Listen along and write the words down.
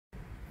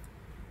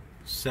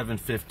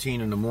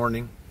7:15 in the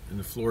morning in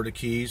the Florida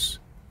Keys.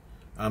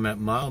 I'm at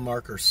mile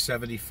marker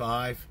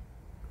 75.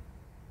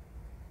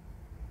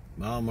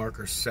 Mile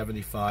marker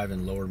 75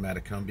 in Lower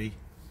Matecumbe.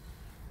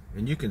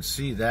 And you can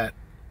see that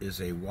is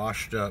a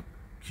washed up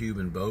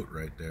Cuban boat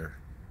right there.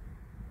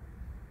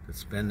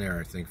 It's been there,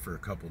 I think, for a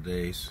couple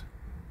days.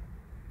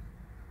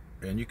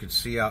 And you can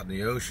see out in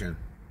the ocean,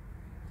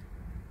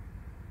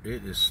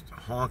 it is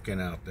honking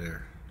out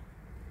there.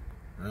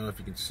 I don't know if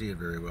you can see it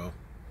very well,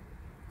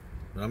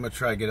 but I'm gonna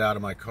try to get out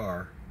of my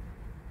car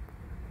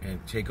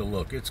and take a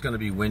look. It's gonna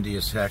be windy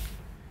as heck.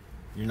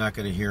 You're not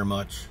gonna hear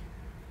much.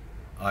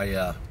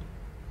 I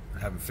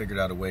haven't figured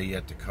out a way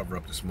yet to cover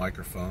up this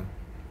microphone.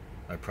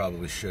 I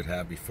probably should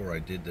have before I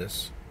did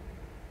this,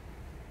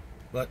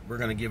 but we're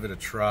gonna give it a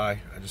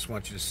try. I just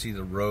want you to see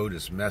the road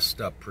is messed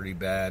up pretty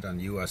bad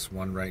on US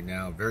 1 right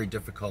now. Very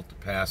difficult to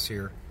pass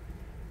here.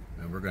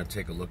 And we're gonna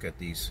take a look at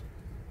these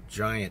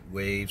giant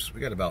waves.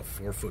 We got about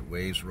 4-foot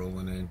waves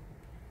rolling in.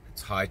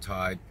 It's high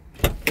tide.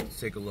 Let's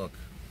take a look.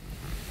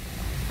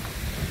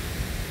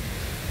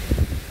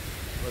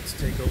 Let's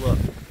take a look.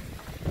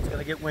 It's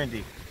gonna get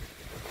windy.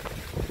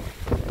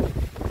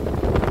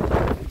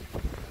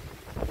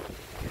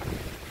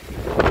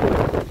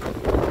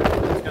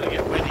 It's gonna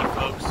get windy,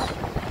 folks.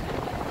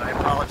 I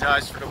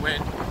apologize for the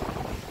wind.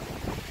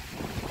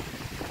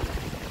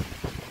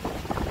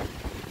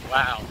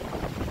 Wow.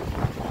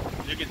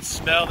 You can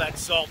smell that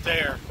salt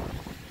air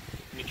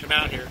when you come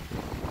out here.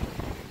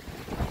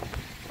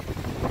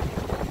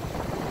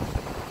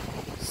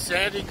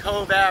 Sandy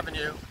Cove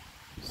Avenue.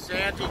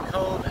 Sandy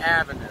Cove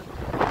Avenue.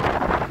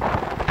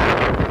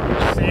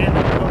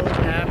 Sandy Cove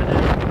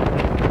Avenue.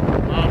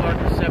 Mile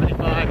marker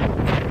 75.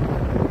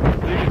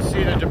 You can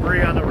see the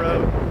debris on the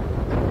road.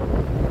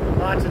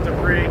 Lots of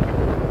debris.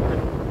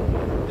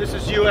 This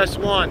is US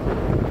 1.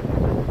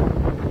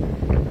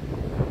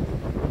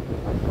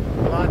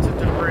 Lots of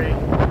debris.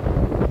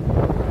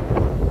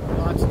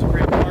 Lots of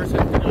debris. Cars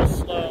have to go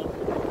slow.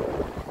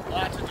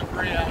 Lots of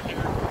debris out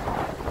here.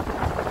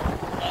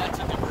 Lots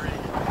of debris.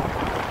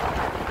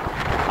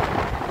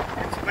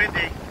 It's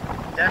windy.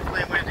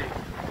 Definitely windy.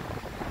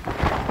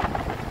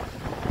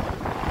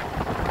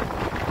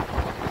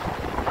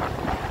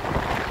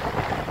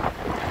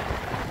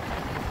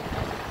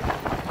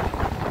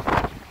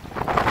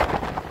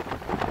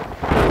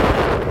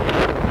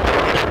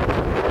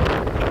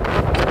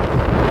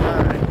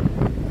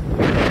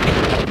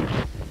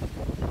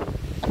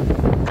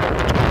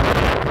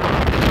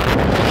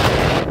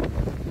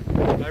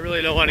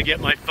 I don't want to get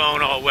my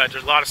phone all wet.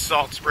 There's a lot of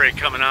salt spray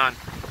coming on.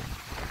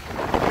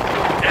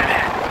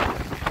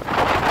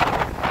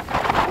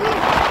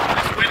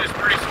 This wind is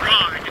pretty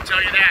strong, I can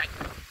tell you that.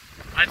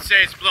 I'd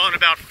say it's blowing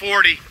about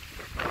 40.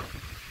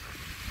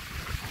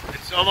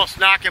 It's almost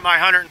knocking my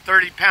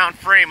 130-pound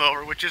frame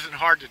over, which isn't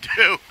hard to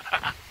do.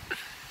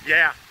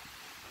 Yeah,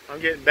 I'm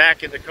getting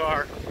back in the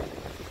car.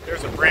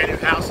 There's a brand new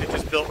house they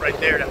just built right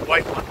there, that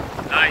white one.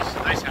 Nice,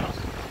 nice house.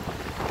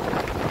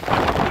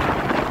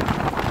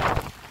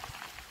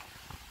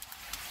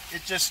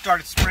 It just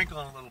started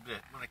sprinkling a little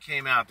bit when I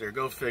came out there.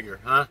 Go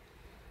figure, huh?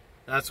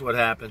 That's what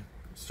happened.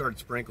 It started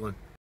sprinkling.